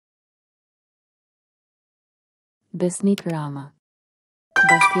Besnik Rama.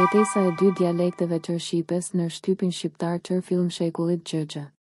 Bashkëjetesa e dy dialekteve tërë shqipes në shtypin shqiptar tërë fillim shekullit xh.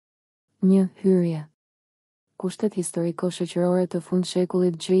 1. Hyrje. Kushtet historiko-shoqërore të fund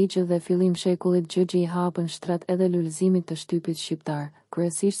shekullit xh dhe fillim shekullit xh I hapën shtrat edhe lulëzimit të shtypit shqiptar,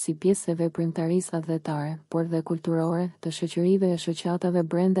 kryesisht si pjesë e veprimtarisë adhetare, por dhe kulturore, të shoqërive e shoqatave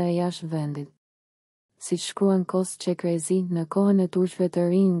brenda e jashtë vendit. Si shkruan Kos Çekrezi, në kohën e turqve të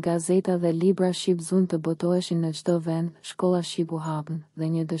rinj, gazeta dhe libra shqip zun të botoheshin në çdo vend, shkolla shqip u hapën, dhe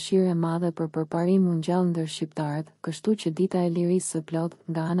një dëshirë e madhe për përparim u ngjall ndër shqiptarët, kështu që dita e lirisë së plot,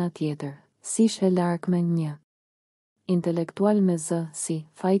 nga ana tjetër, si she larkme një intelektual me zë, si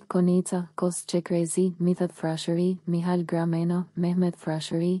Faik Konica, Kos Çekrezi, Mithat Frashëri, Mihal Grameno, Mehmet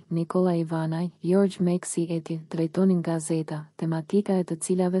Frashëri, Nikola Ivanaj, George Meksi eti, drejtonin gazeta, tematika e të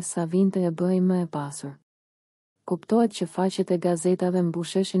cilave sa vinte e bëhej më e pasur. Kuptohet që faqet e gazetave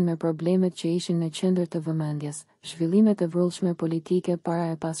mbusheshin me problemet që ishin në qendër të vëmendjes, zhvillimet e vrullshme politike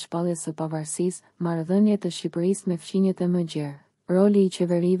para e pas shpalljes së pavarësisë, marrëdhëniet e Shqipërisë me fqinjet e mëgjerë, roli I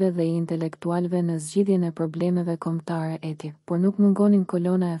qeverive dhe I intelektualve në zgjidhjen e problemeve kombëtare eti, por nuk mungonin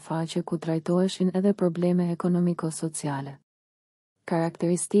kolona e faqe ku trajtoheshin edhe probleme ekonomiko-sociale.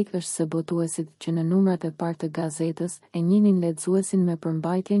 Karakteristik është se botuesit që në numrat e parë të gazetës e njihnin lexuesin me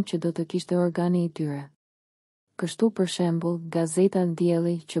përmbajtjen që do të kishte organi I tyre. Kështu për shembull, gazeta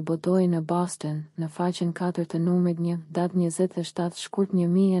Dielli që botohej në Boston, në faqen 4 të numrit 1, datë 27 shkurt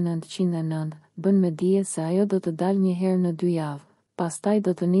 1909, bën me dije se ajo do të dalë një herë në 2 javë, pastaj do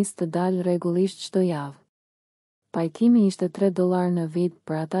të nisë të dalë rregullisht çdo javë. Pajtimi ishte $3 në vit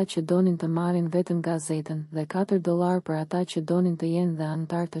për ata që donin të marrin vetëm gazetën dhe $4 për ata që donin të jenë dhe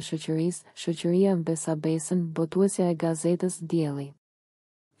antar të shoqërisë, shoqëria Besabesën, botuesja e gazetës Dielli.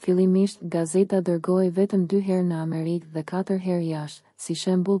 Fillimisht, gazeta dërgohej vetëm 2 herë në Amerikë dhe 4 herë jashtë, si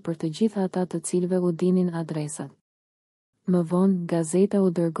shembull për të gjitha ata të cilëve u dinin adresat. Më vonë, gazeta u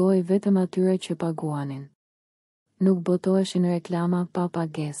dërgohej vetëm atyre që paguanin. Nuk botoheshin reklama pa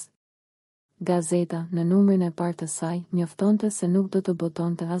pagesë. Gazeta, në numrin e parë të saj, njoftonte se nuk do të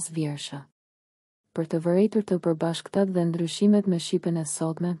botonte as vjersha. Për të vërejtur të përbashkëtat dhe ndryshimet me shqipen e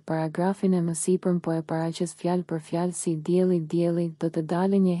sotme, paragrafin e mësipërm po e paraqes fjalë për fjalë si Dielli do të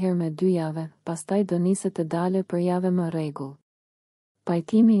dale një herë me 2 jave, pastaj do niset të dale për jave më rregull.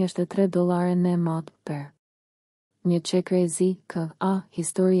 Pajtimi është $3 në mod per. Një Çekrezi, K.A.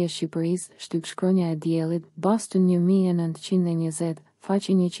 Histori e Shqipërisë, shtypshkronja e Diellit, Boston 1920,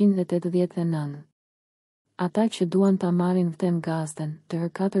 faqe 189. Ata që duan ta marrin vtem gazden, tërë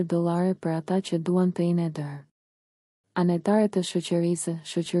 $4 për ata që duan të inë dër. Anëtarët e shoqërisë,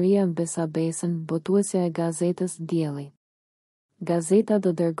 shoqëria Besabesën, botuesja e gazetës Dielli. Gazeta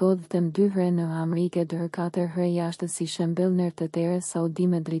do dërgohet vtem 2 herë në Amerikë deri 4 herë jashtë si shembell nër të tere Saudi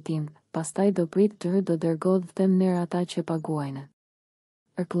me drejtim, pastaj do prit tërë do dërgohet vtem nër ata që paguajnë.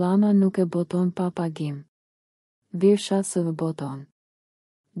 Reklama nuk e boton pa pagim. Virsha së boton.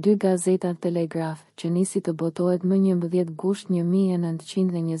 2 gazeta Telegraf, që nisi të botohet më 11 gusht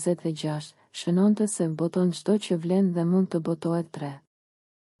 1926, shënonte se boton çdo që vlen dhe mund të botohet 3.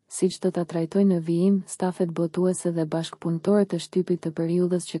 Siç do ta trajtojnë në vijim, stafet botuese dhe bashkëpunëtorët e shtypit të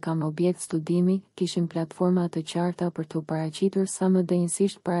periudhës që kam objekt studimi, kishin platforma të qarta për t'u paraqitur sa më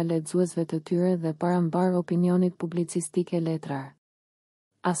denjësisht para lexuesve të tyre dhe para mbar opinionit publicistike letrar.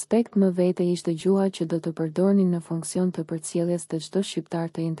 Aspekt më vete ishte gjuha që do të përdornin në funksion të përcjelljes të çdo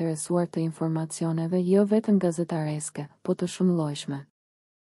shqiptar të interesuar të informacioneve jo vetëm gazetareske, po të shumëllojshme.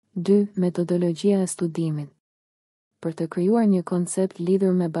 2. Metodologjia e studimit. Për të krijuar një koncept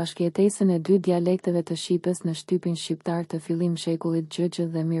lidhur me bashkëjetesën e dy dialekteve të shqipes në shtypin shqiptar të fillim shekullit xh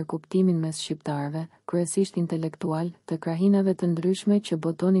dhe mirëkuptimin mes shqiptarëve, kryesisht intelektual, të krahinave të ndryshme që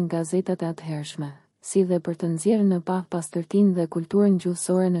botonin gazetat e atëhershme, si dhe për të nxjerrë në pa pastërtinë dhe kulturën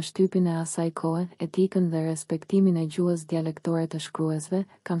gjuhësore në shtypin e asaj kohe, etikën dhe respektimin e gjuhës dialektore të shkruesve,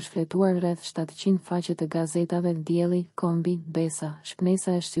 kam shfletuar rreth 700 faqe të gazetave Dielli, Kombi, Besa,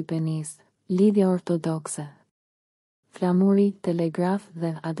 Shpnesa e Shqypenisë, Lidhja Ortodokse, Flamuri, Telegraf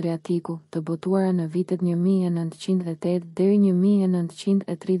dhe Adriatiku, të botuara në vitet 1908 deri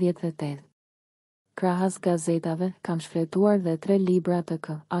 1938. Krahas gazetave, kam shfletuar dhe 3 libra të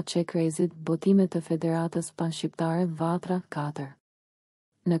K.A. Çekrezit, Botimet të Federatës Panshqiptare, Vatra, 4.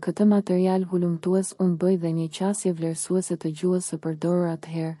 Në këtë material hulumtues unë bëj dhe një qasje vlerësuese të gjuhës së përdorur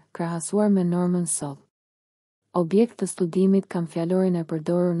atëherë, krahasuar me normën sot. Objekt të studimit kam fjalorin e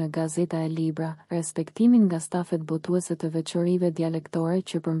përdorur në gazeta e libra, respektimin nga stafet botuese të veçorive dialektore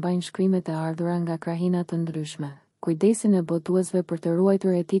që përmbajnë shkrimet e ardhura nga krahina të ndryshme, Kujdesin e botuesve për të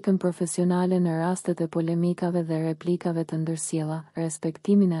ruajtur etikën profesionale në rastet e polemikave dhe replikave të ndërsjella,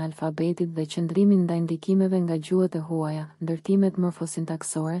 respektimin e alfabetit dhe qëndrimin ndaj ndikimeve nga gjuhët e huaja, ndërtimet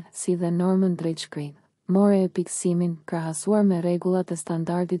morfosintaksore, si dhe normën drejt shkrim. More e piksimin, krahasuar me rregullat e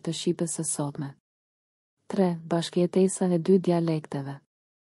standardit të shqipes së sotme. 3. Bashkëjetesa e dy dialekteve.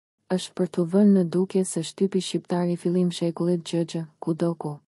 Është për t'u vënë në dukje se shtypi shqiptar i fillim shekullit xh, kudo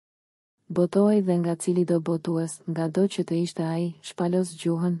ku botoi dhe nga cili do botues, ngado që të ishte ai, shpalos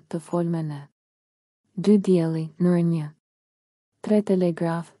gjuhën, të fol me ne. 2 dielli, nr. 1. 3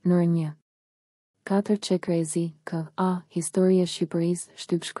 telegraf, nr. 1. 4 çekrezi, k.a. Histori e Shqipërisë,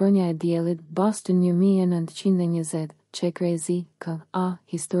 shtypshkronja e diellit, Boston 1920, çekrezi, k.a.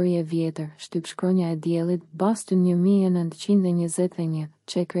 Histori e vjetër, shtypshkronja e diellit, Boston 1921,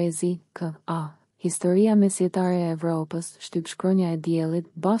 çekrezi, k.a. Historia mesjetare e Evropës, shtypshkronja e diellit,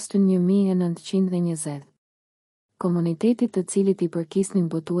 Boston 1920. Komunitetit të cilit i përkisnin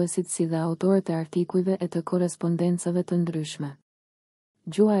botuesit si dhe autorët e artikujve e të korespondencave të ndryshme.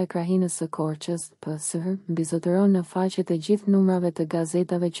 Gjuha e krahinës së Korçës, p.s. mbizotëron në faqet e gjithë numrave të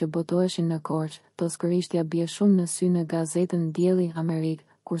gazetave që botoheshin në Korçë, toskërishtja bie shumë në sy në gazetën Dielli Amerik,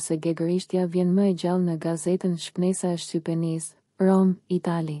 kurse gegërishtja vjen më e gjallë në gazetën Shpnesa e Shqypenisë, Rom,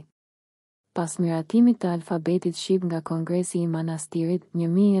 Itali. Pas miratimit të alfabetit shqip nga Kongresi i Manastirit,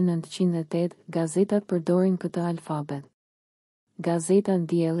 1908, gazetat përdorin këtë alfabet. Gazeta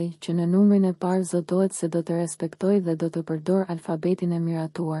Dielli, që në numrin e parë zotohet se do të respektojë dhe do të përdor alfabetin e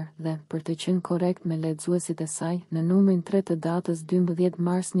miratuar dhe, për të qenë korrekt me lexuesit e saj, në numrin 3 të datës 12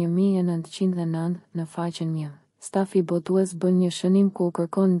 mars 1909, në faqen 1. Stafi botues bën një shënim ku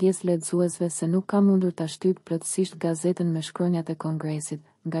kërkon ndjes lexuesve se nuk ka mundur ta shtyp plotësisht gazetën me shkronjat e Kongresit,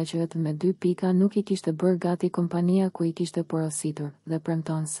 nga që vetëm me 2 pika nuk i kishte bërë gati kompania ku i kishte porositur, dhe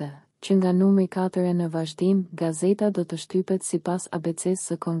premton se, që nga numri 4 në vazhdim, gazeta do të shtypet sipas ABC-së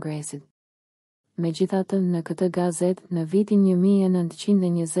së Kongresit. Megjithatë, në këtë gazetë, në vitin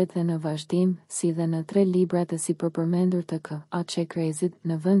 1920 dhe në vazhdim, si dhe në 3 librat e sipërpërmendur të k.a. çekrezit,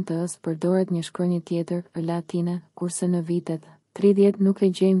 në vend të s përdoret një shkronjë tjetër, latine, kurse në vitet 30 nuk e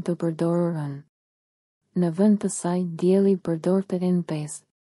gjejmë të përdorur ën. Në vend të saj, dielli përdorte n5.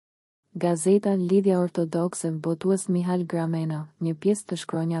 Gazeta Lidhja Ortodokse, botues Mihal Grameno, një pjesë të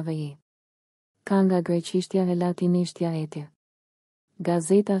shkronjave i. Ka nga greqishtja e latinishtja etje.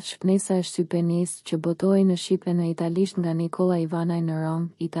 Gazeta Shpnesa e Shqypenisë, që botohej në shqip e në italisht nga Nikola Ivanaj në Rom,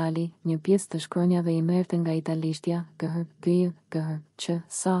 Itali, një pjesë të shkronjave i merrte nga italishtja, gh, q,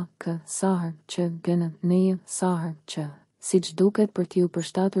 sa, k, sahr, q, gn, ny, sahr, q, siç duket për t'ju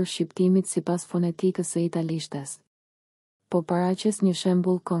përshtatur shqiptimit sipas fonetikës së italishtes. Po paraqes një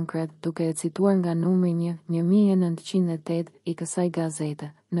shembull konkret, duke e cituar nga numri 1, 1908, i kësaj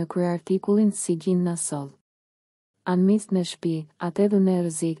gazete, në kryeartikullin Si gjin na soll. Anmis në shpi, atedhu në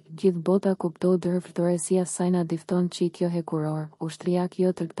rrezik, gjithë bota kupto dërftoresia sajna difton që kjo hekuror, ushtria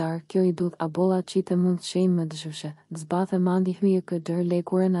kjo tërktar, kjo i dudh abolla që të mund të shejmë më dëshushe, zbathe mandi hyje këtë dër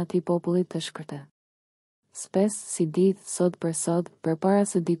lekuren ati popullit të shkërte. Spes, si ditë, sot për sot, për para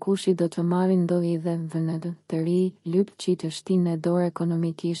se dikushi do të marrin do i dhe vënëdë, të ri, lypë që të shtin në dorë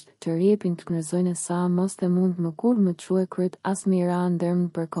ekonomikisht, të rjepin të knëzojnë sa mos të mund më kur më true kryt as mira ndërmën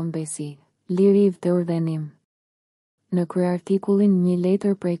për kombesi, liriv të urdhenim. Në kryeartikullin një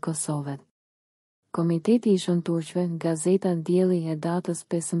letër prej Kosovës. Komiteti i Shënturqve, gazeta Dielli e datës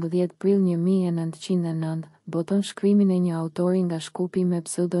 15 prill 1909, boton shkrimin e një autori nga Shkupi me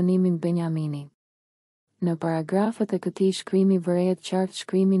pseudonimin Benjamini. Në paragrafët e këtij shkrimi vërehet qartë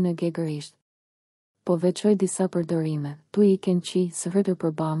shkrimi në gegërisht. Po veçoj disa përdorime, tu i ken qi, së hërtë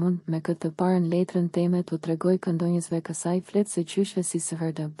përbamun, me këtë parën letrën teme tu tregoj këndonjësve kësaj fletë se qyshve si së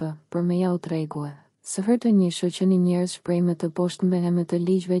hërtë bë, për me ja u tregue. Së hërtë një shoqëni njerëz shprej me të poshtme e me të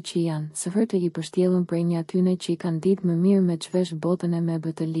ligjve që janë, së hërtë i përshtjellën prej një atyne që i kanë ditë më mirë me çvesh botën e me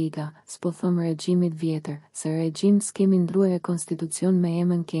bëtë liga, s'po thëmë regjimit vjetër, se regjim s'kemi ndrue e konstitucion me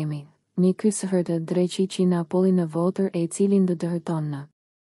emën kemi. Një ky së hërtë dreqi që na poli në votër e i cilin dë dëhërton në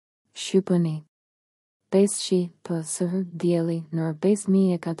Shqipëni. 5 p.s. Dielli, nr.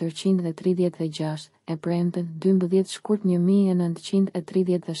 5436, e premten 12 shkurt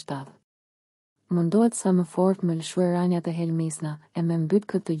 1937. Mundohet sa më fort me lëshuar ranjat e helmisna, e me mbyt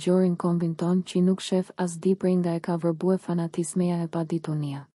këtë gjorin kombin ton që nuk shef as di prej nga e ka vërbue fanatismeja e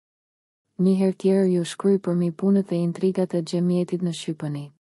paditunia. Një herë tjerë ju shkruaj për mi punët e intrigat e xhamietit në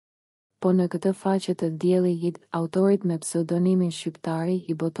Shqipëni. Po në këtë faqe të Diellit, autorit me pseudonimin Shqiptari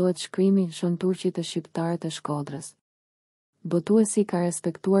i botohet shkrimi Shënturqit të Shqiptare të Shkodrës. Botuesi ka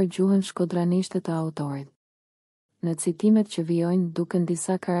respektuar gjuhën shkodranishte të autorit. Në citimet që vijojnë duken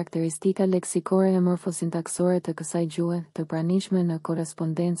disa karakteristika leksikore e morfosintaksore të kësaj gjuhe të pranishme në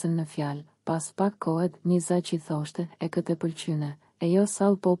korespondencën në fjalë. Pas pak kohet, një zaq i thoshte, e këtë pëlqyne, e jo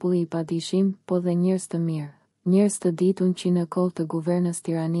sall populli i padishim, po dhe njerëz të mirë. Njerëz të ditun që në kohë të guvernës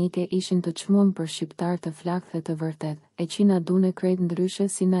tiranike ishin të çmuar për shqiptar të flakë dhe të vërtet, e që na dune krejt ndryshe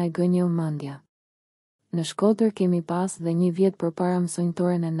si na e gënjeu mendja. Në Shkodër kemi pas dhe një vjet përpara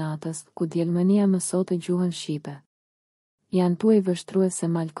mësonjtoren e natës, ku djelmënia mësote gjuhën shqipe. Janë tuaj vështruese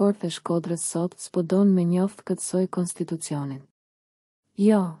malkort e Shkodrës sot s'po don me njoft këtë soj konstitucionin.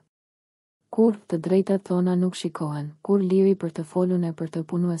 Jo. Kur të drejtat tona nuk shikohen, kur liri për të folun e për të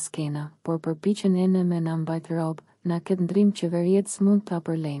punu e skena, por përpiqen ene me na mbajt rob, na këtë ndrim qeveriet s'mund ta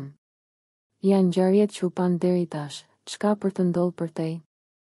përlejmë. Janë ngjarjet që u pan deri tash, çka për të ndodhur për tej?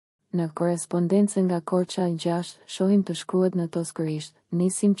 Në korespondencën nga Korça 6, shohim të shkruhet në toskërisht,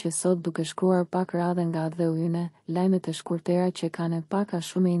 nisim që sot duke shkruar pak radhe nga Dheuhyne, lajme të shkurtera që kanë pak a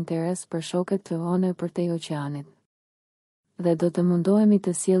shumë interes për shoket të one përtej oqeanit. Dhe do të mundohemi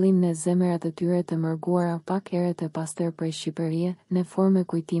të sjellim në zemrat e tyre të mërguara pak herët e pastër prej Shqipërie, në forme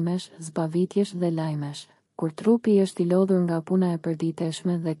kujtimesh, zbavitjesh dhe lajmesh. Kur trupi është i lodhur nga puna e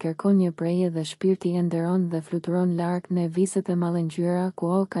përditeshme dhe kërkon një preje dhe shpirti e nderon dhe fluturon larg në viset e mallëngjyra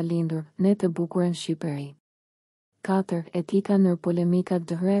ku o ka lindur, ne të bukurën Shqipëri. 4. Etika nër polemikat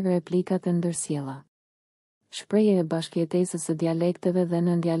dëhre replikat e ndërsjella. Shprehje e bashkëjetesës së dialekteve dhe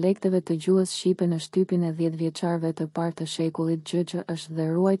nën dialekteve të gjuhës shqipe në shtypin e 10 vjeçarëve të parë të shekullit XX është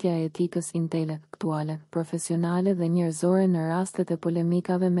dhe ruajtja e etikës intelektuale, profesionale dhe njerëzore në rastet e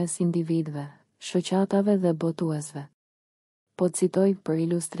polemikave mes individëve, shoqatave dhe botuesve. Po citoj për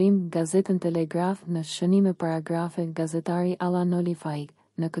ilustrim gazetën Telegraf në shënime paragrafe gazetari Alan Olifaik.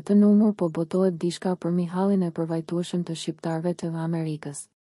 Në këtë numër po botohet dishka për Mihallin e përvajtueshëm të shqiptarëve të Amerikës.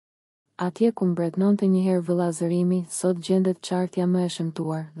 Atje ku mbretnonte njëherë vëllazërimi, sot gjendet qartja më e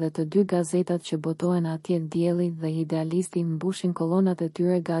shëmtuar dhe të dy gazetat që botohen atje Dielli dhe Idealisti mbushin kolonat e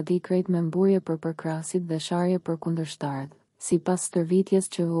tyre gati krejt me mburje për përkrasit dhe sharje për kundërshtarët. Sipas stërvitjes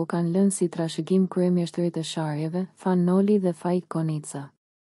që u kanë lënë si trashëgim kryemjeshtërit e sharjeve, Fan Noli dhe Faik Konica.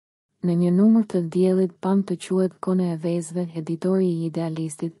 Në një numër të Diellit pam të quhet Kone e Vezëve, editori i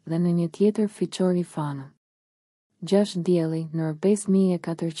Idealistit, dhe në një tjetër fiqori Fanë. 6 Dielli, nër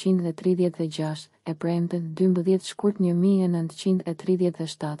 5436, e premte 12 shkurt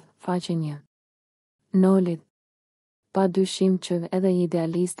 1937, faqe 1. Nolit. Pa dyshim që edhe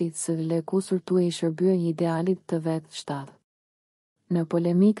Idealistit së lëkusur tuaj i shërbyer idealit të vet 7. Në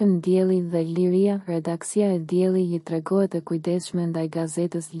polemikën Dielli dhe Liria, redaksia e Dielli i tregohet e kujdesshme ndaj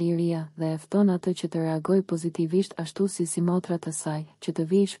gazetës Liria dhe e fton atë që të reagojë pozitivisht ashtu si motrat e saj, që të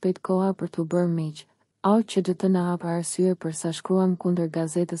vijë shpejt koha për t'u bërë miq. Që të na hap arsye për sa shkruam kundër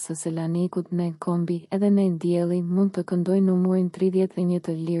gazetës së Selanikut ne Kombi, edhe ne Dielli mund të këndojnë numurin 31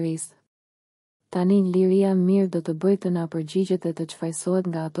 të Lirisë. Tani Liria mirë do të bëjë të na përgjigjet e të çfajsohet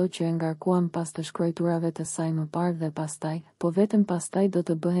nga ato që e ngarkuam pas të shkruajturave të saj më parë dhe pastaj, po vetëm pastaj do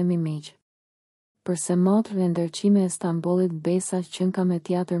të bëhemi miq. Përse motrë e ndërqime e Stambollit Besa qënka me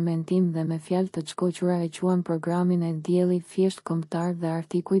teatër mentim dhe me fjalë të çkoqura e quan programin e Dielli thjesht kombëtar dhe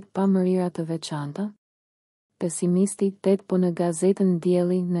artikujt pa mërira të veçanta? Pesimisti 8 po në gazetën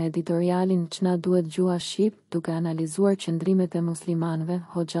Dielli në editorialin ç'na duhet gjuha shqip, duke analizuar qëndrimet e muslimanëve,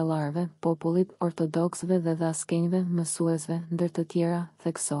 hoxhallarëve, popullit ortodoksëve dhe dhaskenjve, mësuesve, ndër të tjera,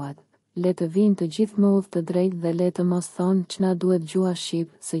 theksohet. Le të vinë të gjithë më udhë të drejtë dhe le të mos thonë ç'na duhet gjuha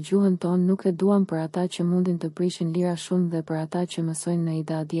shqip, se gjuhën tonë nuk e duam për ata që mundin të prishin lira shumë dhe për ata që mësojnë në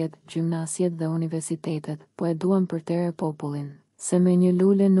idadjet, gjymnasjet dhe universitetet, po e duam për tere popullin, se me një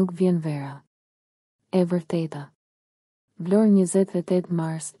lule nuk vjen vera. E vërteta. Vlorë 28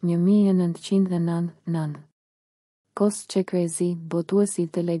 mars 1999. Kos Çekrezi,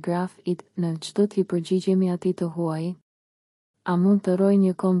 botuesi Telegraf it, në çdo t'i përgjigjemi atij të huaj? A mund të roj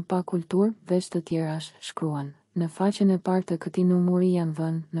një kom pa kulturë, veç të tjerash, shkruan. Në faqen e parë të këtij numuri janë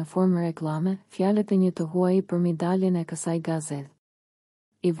vënë, në formë reklame, fjalët e një të huaj për medaljen e kësaj gazetë.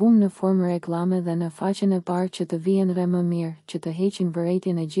 I vum në formë reklame dhe në faqen e parë që të vijen re më mirë, që të heqin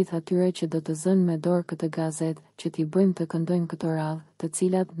vërejtjen e gjithë atyre që do të zënë me dorë këtë gazetë, që t'i bëjmë të këndojnë këto radhë, të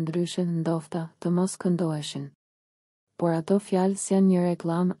cilat ndryshe ndofta të mos këndoheshin. Por ato fjalë s'janë një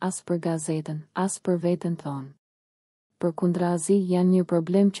reklam as për gazetën, as për veten tonë. Përkundrazi janë një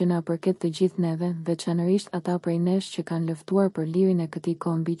problem që na përket të gjithë neve, veçanërisht ata prej nesh që kanë luftuar për lirin e këtij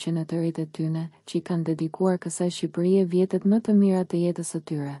kombi që në të rritë e tyne, që i kanë dedikuar kësaj Shqipërie vjetet më të mira të jetës së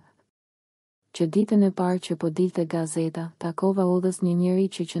tyre. Që ditën e parë që po dilte gazeta, takova udhës një njeri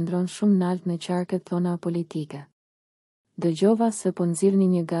që qëndron shumë nalt në qarket tona politike. Dëgjova se po nxirrni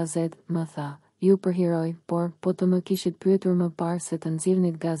një gazetë, më tha, ju përhiroj, por, po të më kishit pyetur më parë se të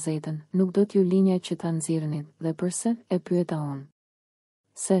nxirrnit gazetën, nuk do t'ju linja që ta nxirrnit, dhe përse, e pyeta unë.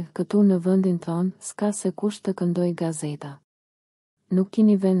 Se, këtu në vendin tonë, s'ka se kush të këndoj gazeta. Nuk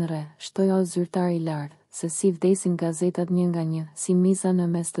kini vënë re, shtoi o zyrtar i lartë, se si vdesin gazetat një nga një, si miza në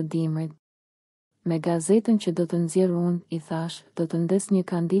mes të dimrit. Me gazetën që do të nxjerr unë, i thash, do të ndes një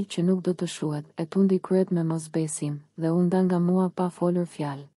kandil që nuk do të shuhet, e tundi kryet me mosbesim, dhe unë nda nga mua pa folur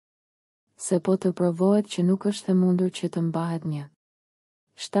fjalë. Se po të provohet që nuk është e mundur që të mbahet një.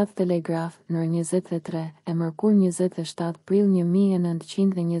 7 Telegraf, nër 23, e mërkur 27 prill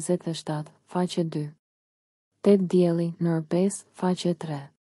 1927, faqe 2. 8 Dielli, nër 5, faqe 3.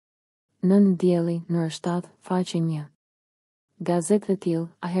 9 Dielli, nër 7, faqe 1. Gazetë e tillë,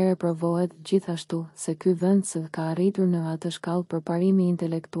 ahere provohet gjithashtu se ky vend së ka arritur në atë shkallë përparimi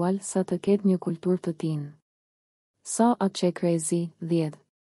intelektual sa të ketë një kulturë të tinë. Sa atë që krezi, 10.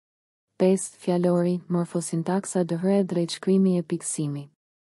 5. Fjalori, morfosintaksa dëhëre drejt shkrimi e piksimi.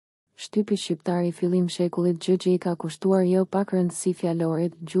 Shtypi shqiptar i fillim shekullit gjëgje i ka kushtuar jo pak rëndësi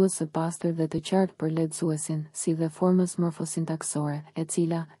fjalorit, gjuhës së pastër dhe të qartë për lexuesin, si dhe formës morfosintaksore, e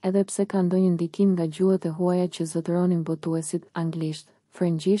cila, edhe pse ka ndonjë ndikim nga gjuhët e huaja që zotëronin botuesit, anglisht,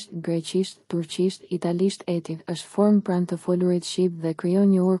 frëngjisht, greqisht, turqisht, italisht është formë pranë të folurit shqip dhe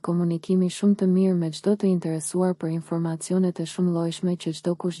krijon një urë komunikimi shumë të mirë me çdo të interesuar për informacionet e shumëllojshme që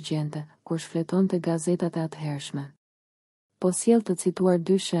çdo kush gjente, kur shfletonte gazetat e atëhershme. Po sjell të cituar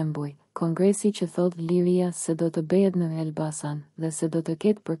 2 shembuj, kongresi që thot liria se do të bëhet në Elbasan dhe se do të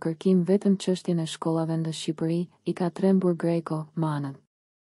ketë për kërkim vetëm çështjen e shkollave në Shqipëri, i ka trembur Greko, manën.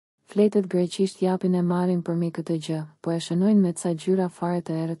 Fletët greqisht japin e marrin përmi këtë gjë, po e shënojnë me ca gjyra fare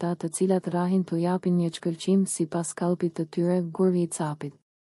të errëta të cilat rahin t'u japin një çkëlqim sipas kallpit të tyre, gurvi i capit.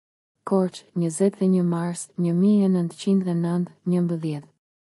 Korç, 21 Mars 1911.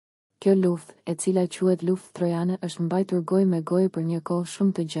 Kjo luftë, e cila quhet luftë trojane, është mbajtur gojë me gojë për një kohë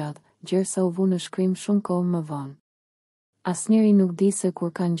shumë të gjatë, gjersa u vu në shkrim shumë kohë më vonë. Asnjëri nuk di se kur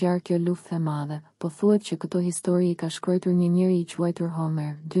ka ngjarë kjo luftë e madhe, po thuhet që këto histori i ka shkruar një njeri i quajtur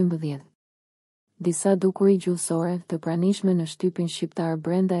Homer, 12. Disa dukuri gjuhësore të pranishme në shtypin shqiptar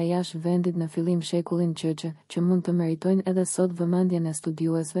brenda e jashtë vendit në fillim shekullin gjëgje, që mund të meritojnë edhe sot vëmendjen e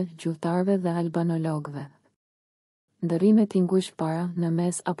studiuesve, gjuhëtarëve dhe albanologëve. Ndërrimet i ngushtë para, në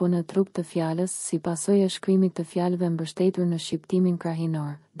mes apo në trup të fjalës si pasojë e shkrimit të fjalëve mbështetur në shqiptimin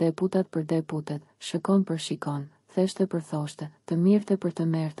krahinor, deputat për deputet, shikon për shikon, theshte për thoshte, të mirte për të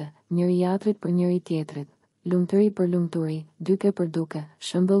merte, njëri jatrit për njëri tjetrit, lumturi për lumturi, dyke për duke,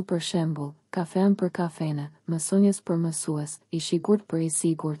 shembull për shembull, kafen për kafene, mësonjes për mësues, i sigurt për i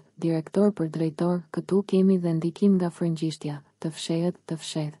sigurt, direktor për drejtor, këtu kemi dhe ndikim nga frëngjishtja, të fshehet,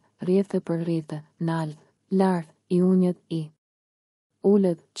 rrjete për rrjete, nalt, lart, i unjet, i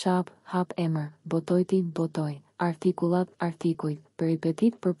ulet, çap, hap emër, botojti, botoj, artikulat, artikuj,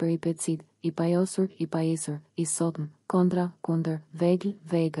 peripetit për peripetsit, i pajosur, i pajisur, i sotm, kondra, kundër, vegl,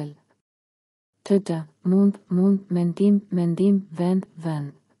 vegël. Të, mund, mendim, vend,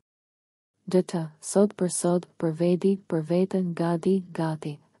 vend. Dëtë, sot, për vedi, për vetën, gati,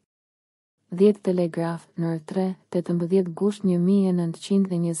 gati. 10 Telegraf, nër 3, 18 Gusht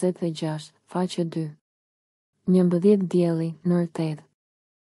 1926, faqe 2. 11 Dielli, nër 8.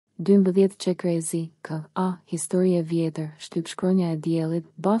 12 Çekrezi, histori e vjetër, shtypshkronja e diellit,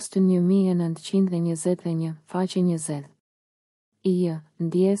 Boston 1921, faqe 20.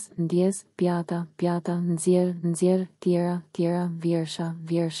 Ndjes, pjata, nxjerr, tjera, vjersha,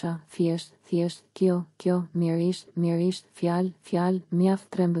 thjesht, kjo, mirisht, fjalë, mjaft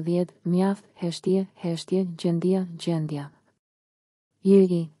 13, mjaft, heshtje, gjendja.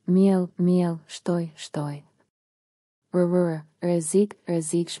 Jeri, miell, shtoj.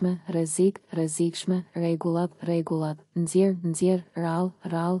 Rrezikshme, rregullat, nxjerr, rall,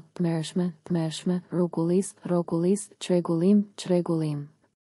 tmerrshme, rrokullis, çrregullim.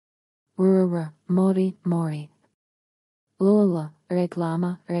 Mori. Lolla,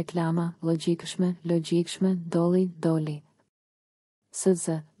 reklama, logjikshme, doli.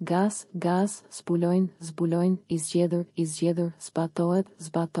 Së, gas, zbulojnë, i zgjedhur,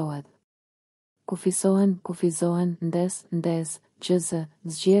 zbatohet. Kufizohen, ndes,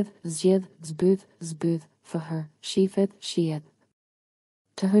 zgjedh, zbyth, fëhër, shihet.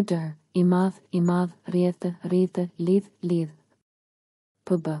 Të hëdër, i madh, rrjete, lidh.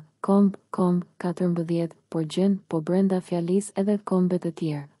 Pb, komb, 14, por gjën, po brenda fjalis edhe kombet e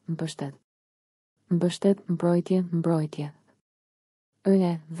tjerë, mbështet, mbrojtje.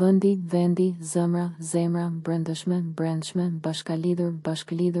 Vendi, zemra, brendshme,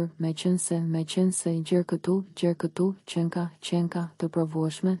 bashkëlidhur, me qënse, gjër këtu, qenka, të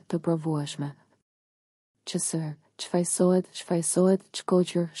provueshme. qësër, çfajsohet, shfajsohet,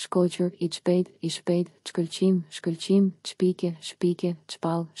 shkoqur, shkoqur, i shpejt, shkëlqim, shkëlqim, çpike, shpike,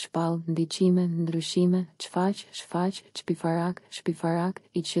 çpall, shpall, ndiqime, ndryshime, çfaq, shfaq, çpifarak, shpifarak,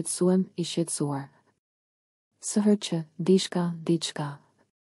 i qetësuem, i qetësuar. Sëhërçë, dishka, diçka.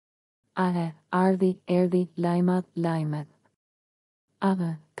 Ahe, ardhi, erdhi, lajmat, lajmet.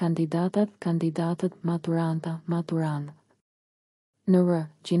 Ave, kandidatat, kandidatët, maturanta, maturant. Në rë,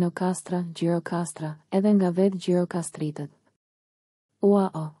 gjinokastra, gjirokastra, edhe nga vetë gjirokastritët. Ua,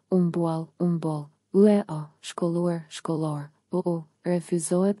 umbuall, umbol, shkolluar, shkollor,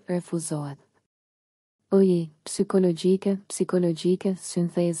 refuzohet, refuzohet. Uji, psikologjike, psikologjike,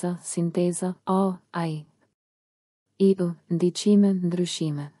 syntheza, sinteza, ai. Ndiqime,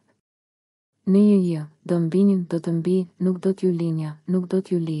 ndryshime. Në një, do mbinin, do të mbi, nuk do t'ju linja, nuk do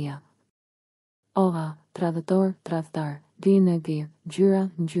t'ju lija. Oha, tradhëtor, tradhtar, gjy, gjyra,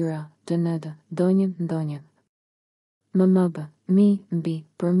 ngjyra, dënëdë, donjën, ndonjën. Mëmbë, mi, mbi,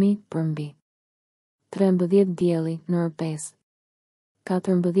 për mi, për mbi. 13 dielli, në orë 5.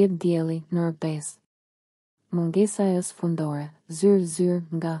 14 dielli, në orë 5. Mungesa e fundore, zyr,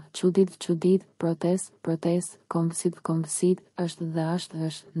 nga, çudit, protest, kombësit, është dhe është,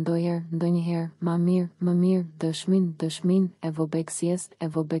 ndonjëherë, ndonjëherë, më mirë, dëshmin,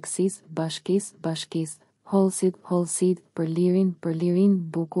 evobeksis, bashkis, holsit, për lirin,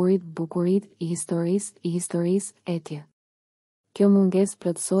 bukurit, i historis, etje. Kjo mungesë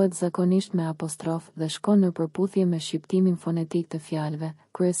plotësohet zakonisht me apostrof dhe shkon në përputhje me shqiptimin fonetik të fjalëve,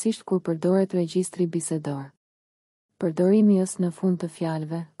 kryesisht kur përdoret regjistri bisedor. Përdorimi është në fund të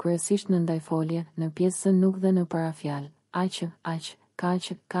fjalëve, kryesisht në ndajfolje, në pjesën nuk dhe në parafjalë, aq,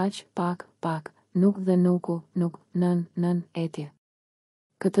 kaq, pak, nuk dhe nuku, nuk, nën, etje.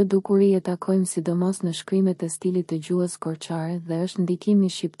 Këtë dukuri e takojmë sidomos në shkrimet e stilit të gjuhës korçare dhe është ndikimi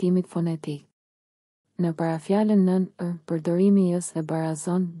i shqiptimit fonetik. Në parafjalën nën, përdorimi is e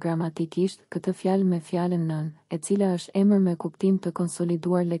barazon gramatikisht këtë fjalë me fjalën nën, e cila është emër me kuptim të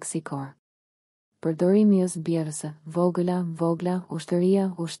konsoliduar leksikor. Përdorimi is bjerëse, vogla,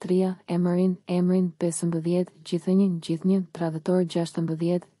 ushtria, emrin, 15, gjithnjë, tradhëtor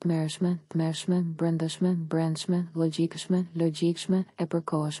 16, tmerrshme, brendshme, logjikshme, e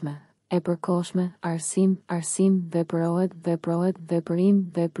përkohshme, arsim, veprohet,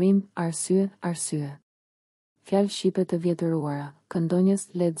 veprim, arsye. Fjalë shqipe të vjetëruara, këndonjës,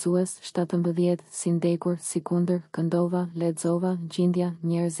 lexues, 17, sindekur, sikundër, këndova, lexova, gjindja,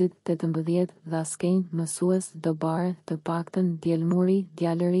 njerëzit, 18, dhaskenj, mësues, dobare, të paktën, djelmuri,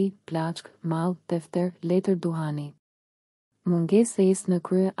 djalëri, plaçk, mall, tefter, letër duhani. Mungesë e is në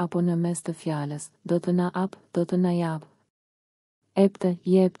krye apo në mes të fjalës, do të na ap, do të na jap. Epte,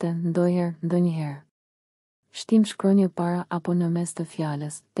 jepte, ndonjëherë, ndonjëherë. Shtim shkronjë para apo në mes të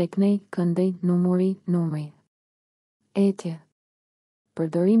fjalës, teknej, këndej, numri. Etje.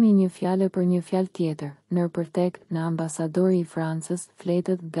 Përdorimi një fjale për një fjalë tjetër, nër për tek, në ambasadori i Francës,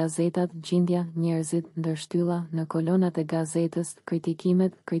 fletët, gazetat, gjindja, njerëzit, ndërshtylla, në kolonat e gazetës,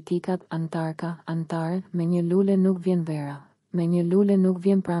 kritikimet, kritikat, antarka, antare, me një lule nuk vjen vera. Me një lule nuk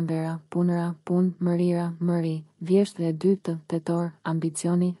vjen pranvera, punëra, mërira, mëri, vjesht dhe 2 tetor,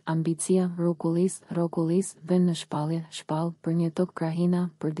 ambicioni, ambicia, rokullis, vend në shpall, për një tokë krahina,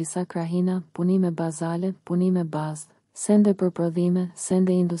 për disa krahina, punime bazale, punime bazë, sende për prodhime,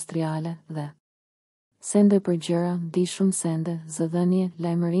 sende industriale, dhe sende për gjëra, di shumë sende, zëdhënie,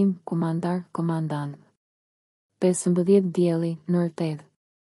 lajmërim, komandant. 15 dielli, në orë 8.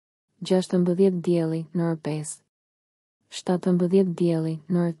 16 dielli, në orë 5. 17 dielli,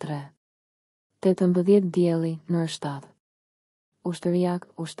 në orë 3. 18 dielli, në orë 7.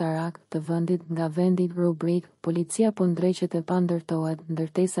 Ushtarak, të vendit, nga vendi, rubrik, policia po ndreqet e pa ndërtohet,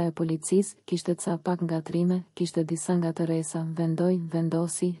 ndërtesa e policisë, kishte ca pak ngatrime, kishte disa ngatëresa,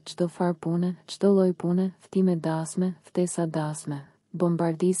 vendosi, çdo far pune, çdo lloj pune, ftime dasme, ftesa dasme.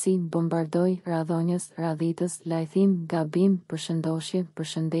 Bombardisi, bombardoj, radhonjës, radhitës, lajthim, gabim,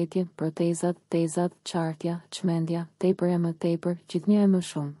 përshëndetje, protezat, tezat, qartja, çmendja, tepër e më tepër, gjithnjë e më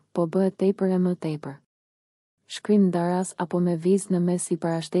shumë, po bëhet tepër e më tepër. Shkrim daras apo me vizë në mes i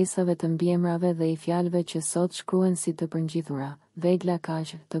parashtesave të mbiemrave dhe i fjalëve që sot shkruen si të përngjithura, vegla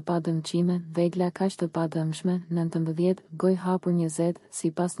kaq, të padëmqime, vegla kaq të padëmshme, 19, goj hapur 20,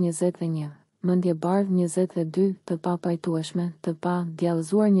 sipas 21, mendje bardh 22, të papajtueshme, të pa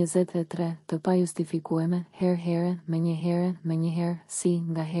djallëzuar 23, të pa justifikueme, herë, me një herë, si,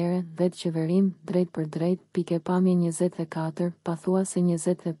 nga here, vetë qeverim, drejt për drejt, pike pamje 24, pathuase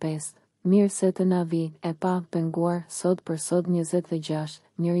 25. Mirë se të na vi, e pa, penguar, sot për sot 26,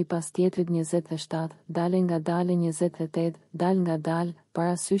 njëri pas tjetrit 27, dale nga dale 28, dal nga dal,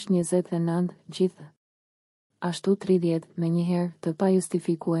 parasysh 29, gjithë. ashtu 30, me njëherë të pa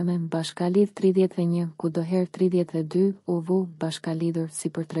justifikueme, bashkalidh 31, kudoherë 32, uvu, bashkalidhur si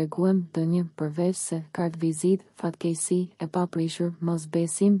për treguem, dënjë, përveç se, kartë vizit, fatkeqësi, e paprishur,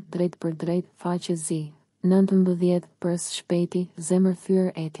 mosbesim, drejt për drejt, faqe zi. 19, pres shpejti, zemër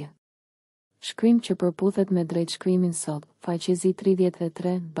thyer etje. Shkrim që përputhet me drejt shkrimin sot, faqezi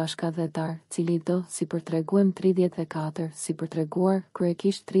 33, bashkadhetar, cili do, si për treguem 34, si për treguar,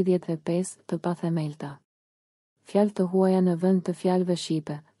 kryekisht 35, të pathemelta. Fjalë të huaja në vend të fjalëve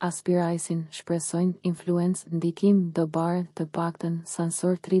shqipe, aspirajsin, shpresojnë, influencë, ndikim, dobare, të paktën,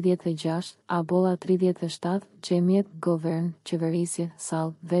 sansor 36, abolla 37, gjemjet, govern, qeverisje,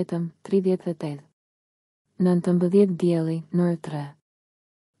 sall, vetëm, 38. 19 dielli, nër 3.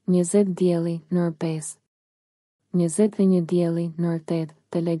 20 dielli, nër 5. 21 dielli, nër 8,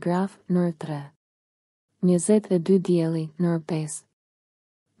 telegraf, nër 3. 22 dielli, nër 5.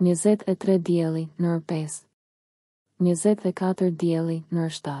 23 dielli, nër 5. 24 dielli, nër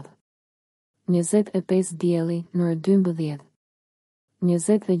 7. 25 dielli, nër 12.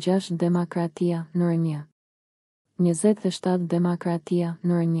 26 demokratia, nër 1. 27 demokratia,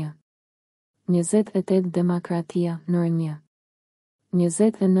 nër 1. 28 demokratia, nër 1.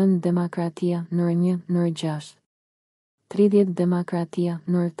 29 demokratia, nër 1, nër 6. 30 demokratia,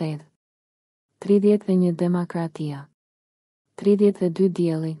 nër 8. 31 demokratia. 32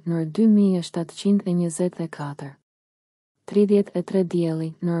 dielli, nër 2724. 33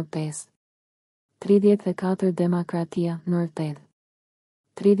 dielli, nër 5. 34 demokratia, nër 8.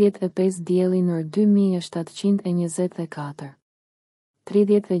 35 dielli, nër 2724.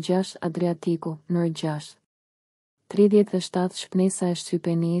 36 Adriatiku, nër 6. 37 Shpnesa e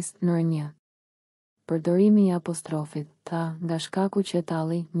shtypenis, nër 1. Përdorimi i apostrofit, ta, nga shkaku që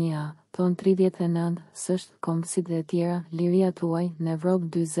talli, 1a, tonë 39, s'është, kombësit dhe tjera, liria tuaj, në Evropë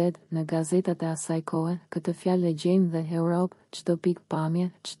 40, në gazetat e asaj kohe, këtë fjalë e gjejmë dhe Europë, çdo pikë pamje,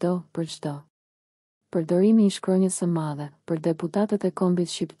 çdo, për çdo. Përdorimi i shkronjës së madhe, për deputatët e kombit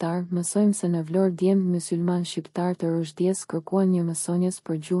shqiptar, mësojmë se në Vlorë djemtë mysylman shqiptar të Rushdjes kërkuan një mësonjës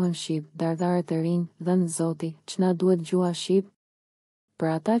për gjuhën shqip, dardaret e rinj, dhënë Zoti, ç'na duhet gjuha shqip? Për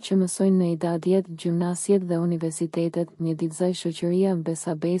ata që mësojnë në idadjet, gjimnasjet dhe universitetet, një ditë shoqëria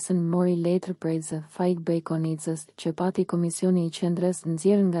Besabesën mori letër prej Z. Fajk Bejkonicës, që pati komisioni i qendrës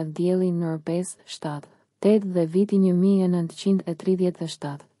nxjerr nga dielli nër 5, 7, 8 dhe viti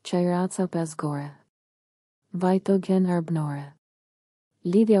 1937, Qajraca Pazgore. Vajtogjen arbnore.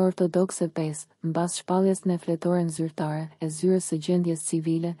 Lidhja ortodokse 5, mbas shpalljes në fletoren zyrtare, e zyrës së gjendjes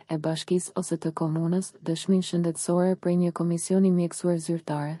civile, e bashkisë ose të komunës, dëshmin shëndetësore prej një komisioni mjekësuar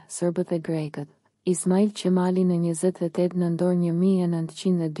zyrtare, serbët e grekët. Ismail Qemali në 28 nëntor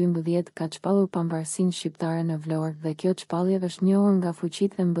 1912 ka shpallur pambarësinë shqiptare në Vlorë dhe kjo shpallje është njohur nga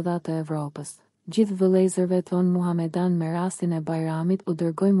fuqitë e mbëdha të Evropës. Gjithë vëllezërve tonë muhamedan me rastin e Bajramit u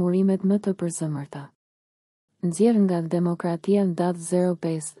dërgojnë urimet më të përzemërta. Nxjerr nga Demokratia në datë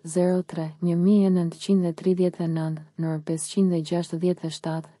 05-03-1939, nër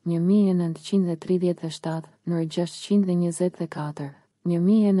 567, 1937, nër 624,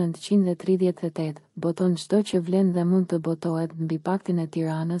 1938, boton çdo që vlen dhe mund të botohet. Mbi paktin e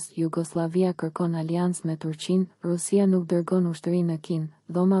Tiranës, Jugoslavia kërkon aliancë me Turqinë, Rusia nuk dërgon ushtëri në Kinë,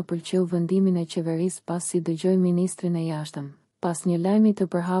 dhoma pëlqeu vendimin e qeverisë pas si dëgjoi ministrin e jashtëm. Pas një lajmi të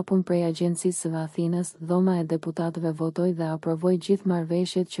përhapur prej agjencisë së Athinës, dhoma e deputatëve votoi dhe aprovoi gjithë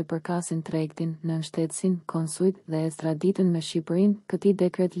marrëveshjet që përkasin tregtin, nënshtetësin, konsujt dhe ekstraditën me Shqipërinë. Këtij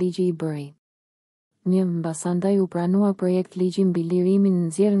dekret ligji i bëri. Mbasandaj u pranua projekt ligji mbi lirimin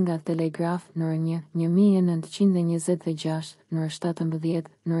nxjerr nga Telegraf nr. 1, 1926, nr. 17,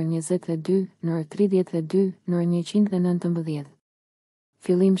 nr. 22, nr. 32, nr. 119.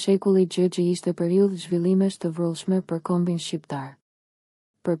 Fillim shekulli gjëgjë ishte periudhë zhvillimesh të vrullshme për kombin shqiptar.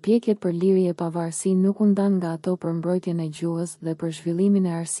 Përpjekjet për liri e pavarësi nuk u ndan nga ato për mbrojtjen e gjuhës dhe për zhvillimin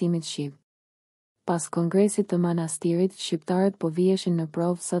e arsimit shqip. Pas kongresit të Manastirit, shqiptarët po viheshin në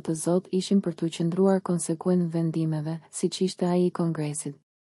provë sa të Zot ishin për t'u qëndruar konsekuent vendimeve, siç ishte ai i kongresit.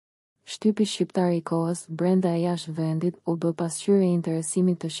 Shtypi shqiptar i kohës, brenda e jashtë vendit, u bë pasqyrë e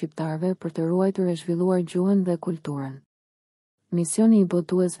interesimit të shqiptarëve për të ruajtur e zhvilluar gjuhën dhe kulturën. Misioni i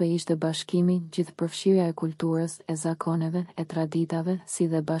botuesve ishte bashkimi, gjithëpërfshirja e kulturës, e zakoneve, e traditave, si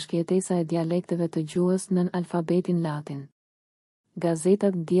dhe bashkëjetesa e dialekteve të gjuhës nën alfabetin latin.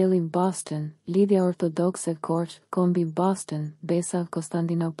 Gazetat Dielli Boston, Lidhja Ortodokse Korç, Kombi Boston, Besa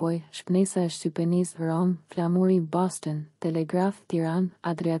Konstantinopoj, Shpnesa e Shtypenisë Rom, Flamuri Boston, Telegraf Tiranë,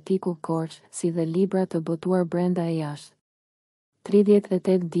 Adriatiku Korç, si dhe libra të botuar brenda e jashtë.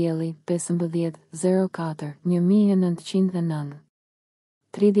 38 Dielli, 15-04, 1909.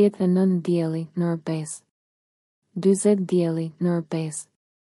 39 Dielli, nr. 5. 40 dielli, nër 5.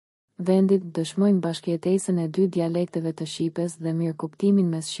 Vendit dëshmojnë bashkëjetesën e dy dialekteve të Shqipes dhe mirëkuptimin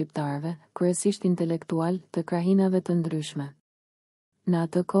mes shqiptarëve, kryesisht intelektual, të krahinave të ndryshme. Në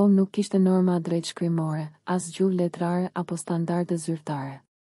atë kohë nuk kishte norma drejtshkrimore, as gjuhë letrare apo standarde zyrtare.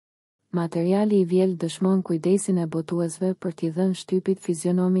 Materiali i vjel dëshmon kujdesin e botuesve për t'i dhënë shtypit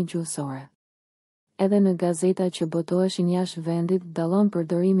fizionomi gjuhësore. Edhe në gazeta që botoheshin jashtë vendit dallon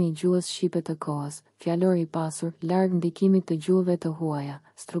përdorimi i gjuhës shqipe të kohës, fjalor i pasur, larg ndikimit të gjuhëve të huaja,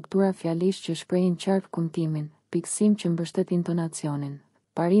 struktura fjalish që shprehin qartë kumtimin, pikësim që mbështet intonacionin,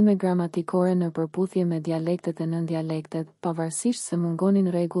 parime gramatikore në përputhje me dialektet e nëndialektet, pavarësisht se mungonin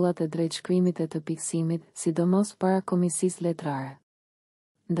rregullat e drejtshkrimit e të pikësimit, sidomos para komisisë letrare.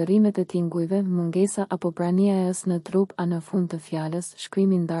 Ndërrimet e tingujve, mungesa apo prania e s në trup a në fund të fjalës,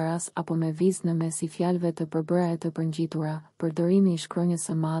 shkrimi ndaras apo me vizë në mes i fjalëve të përbëra e të përngjitura, përdorimi i shkronjës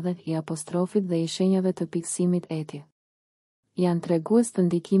së madhe, i apostrofit dhe i shenjave të pikësimit eti. Janë tregues të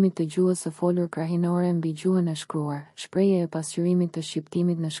ndikimit të gjuhës së folur krahinore mbi gjuhën e shkruar, shprehje e pasqyrimit të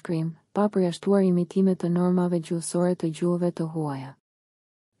shqiptimit në shkrim, pa përjashtuar imitime të normave gjuhësore të gjuhëve të huaja.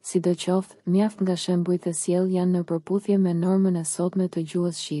 Sidoqoftë, mjaft nga shembujt e sjell janë në përputhje me normën e sotme të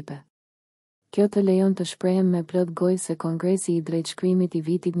gjuhës shqipe. Kjo të lejon të shprehem me plot gojë se Kongresi i Drejtshkrimit i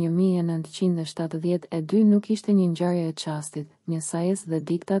vitit 1972 nuk ishte një ngjarje e çastit, një sajes dhe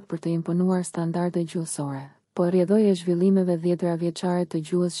diktat për të imponuar standarde gjuhësore, po rrjedhoi e zhvillimeve dhjetëra vjeçare të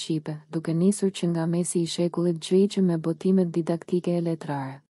gjuhës shqipe, duke nisur që nga mesi i shekullit gjyqë me botimet didaktike e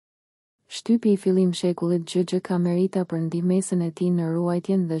letrare. Shtypi i fillim shekullit gjyqë ka merita për ndihmesën e tij në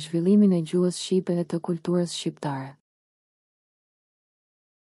ruajtjen dhe zhvillimin e gjuhës shqipe e të kulturës shqiptare.